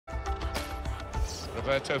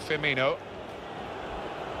Roberto Firmino.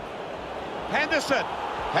 Henderson!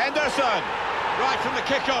 Right from the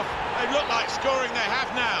kickoff. They look like scoring, they have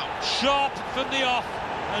now. Sharp from the off,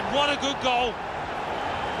 and what a good goal.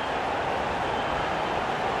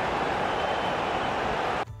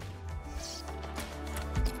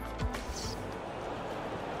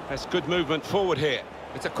 That's good movement forward here.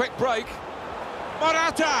 It's a quick break.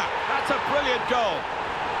 Morata! That's a brilliant goal.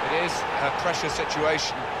 It is a pressure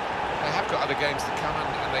situation. They have got other games to come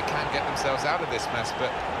and they can get themselves out of this mess, but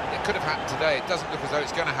it could have happened today. It doesn't look as though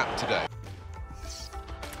it's going to happen today.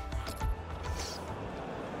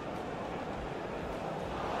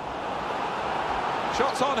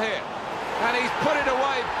 Shots on here, and he's put it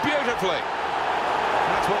away beautifully.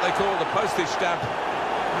 That's what they call the postage stamp.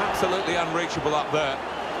 Absolutely unreachable up there.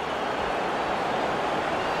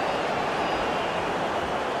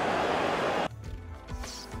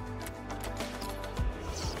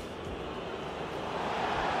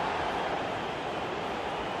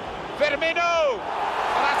 Firmino!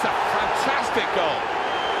 Oh, that's a fantastic goal.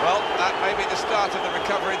 Well, that may be the start of the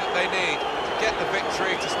recovery that they need to get the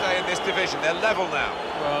victory to stay in this division. They're level now.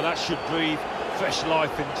 Well, that should breathe fresh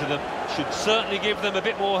life into them. Should certainly give them a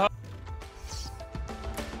bit more hope.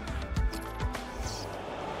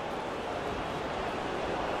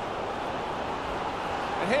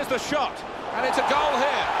 And here's the shot, and it's a goal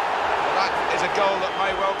here. Well, that is a goal that may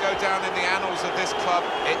well go down in the annals of this club.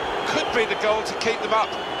 It could be the goal to keep them up.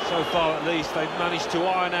 So far, at least, they've managed to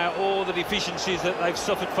iron out all the deficiencies that they've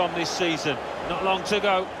suffered from this season. Not long to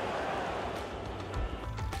go.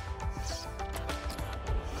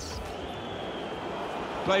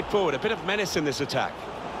 Played forward, a bit of menace in this attack.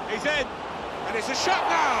 He's in, and it's a shot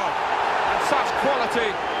now! And such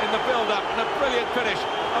quality in the build-up, and a brilliant finish.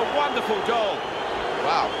 A wonderful goal.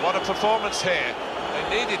 Wow, what a performance here.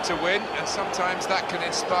 They needed to win, and sometimes that can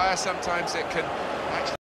inspire, sometimes it can actually